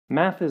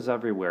Math is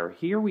everywhere.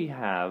 Here we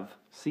have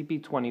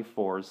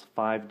CP24's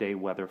 5-day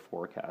weather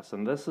forecast,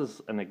 and this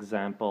is an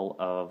example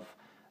of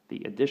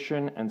the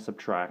addition and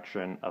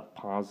subtraction of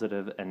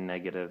positive and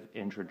negative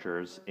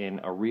integers in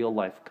a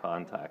real-life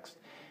context.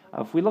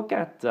 If we look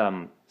at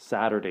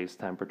Saturday's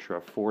temperature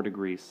of 4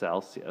 degrees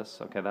Celsius,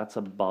 okay, that's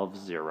above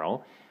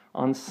zero.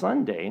 On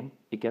Sunday,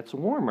 it gets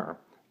warmer.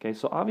 Okay,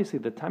 so obviously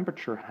the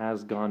temperature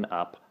has gone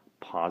up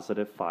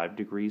positive 5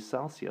 degrees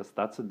Celsius.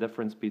 That's the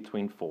difference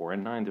between 4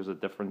 and 9. There's a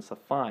difference of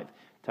 5.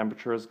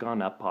 Temperature has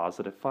gone up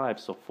positive 5.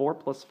 So 4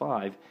 plus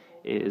 5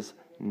 is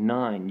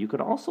 9. You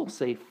could also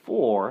say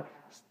 4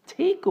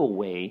 take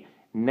away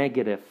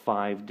negative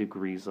 5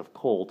 degrees of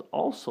cold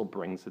also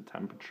brings the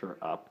temperature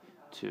up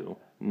to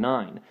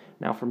 9.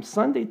 Now from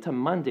Sunday to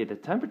Monday, the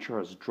temperature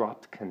has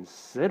dropped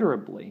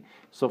considerably.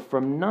 So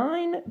from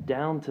 9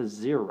 down to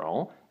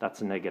 0,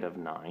 that's a negative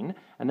 9.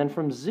 And then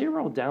from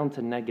 0 down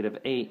to negative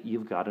 8,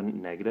 you've got a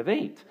negative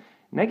 8.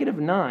 Negative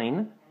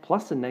 9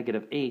 plus a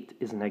negative 8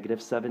 is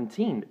negative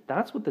 17.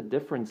 That's what the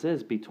difference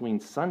is between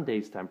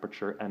Sunday's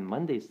temperature and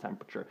Monday's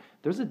temperature.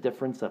 There's a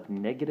difference of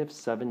negative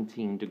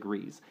 17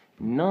 degrees.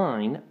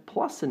 9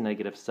 plus a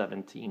negative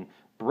 17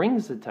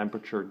 brings the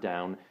temperature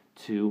down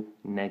to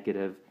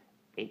negative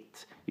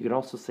 8. You could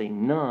also say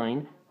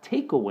 9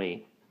 take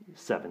away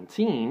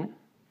 17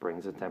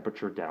 brings the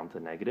temperature down to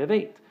negative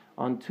 8.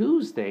 On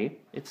Tuesday,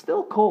 it's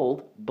still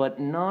cold, but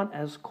not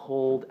as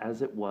cold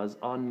as it was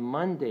on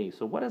Monday.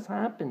 So what has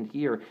happened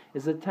here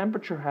is the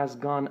temperature has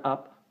gone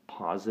up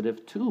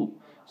positive 2.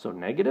 So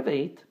negative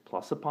 8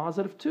 plus a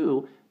positive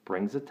 2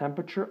 brings the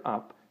temperature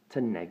up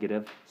to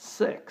negative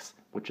 6,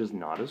 which is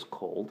not as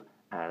cold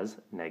as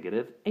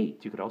negative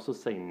 8. You could also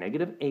say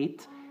negative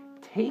 8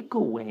 take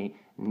away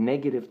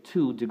negative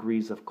 2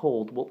 degrees of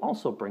cold will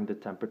also bring the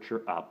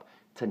temperature up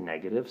to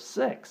negative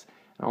 6.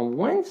 And on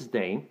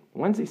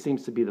Wednesday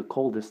seems to be the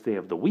coldest day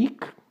of the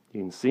week.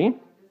 You can see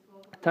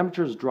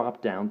temperatures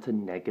drop down to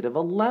negative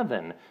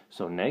 11.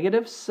 So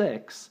negative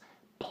 6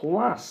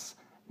 plus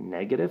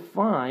negative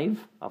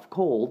 5 of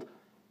cold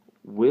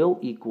will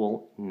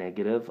equal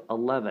negative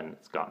 11.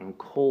 It's gotten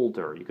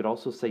colder. You could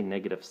also say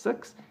negative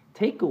 6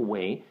 take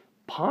away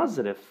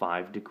positive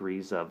 5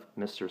 degrees of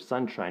Mr.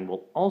 Sunshine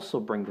will also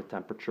bring the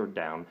temperature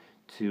down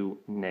to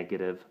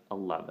negative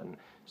 11.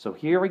 So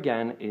here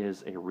again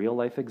is a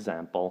real-life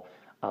example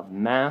of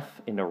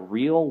math in a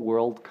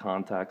real-world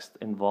context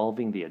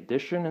involving the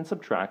addition and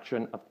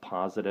subtraction of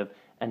positive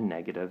and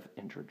negative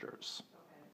integers.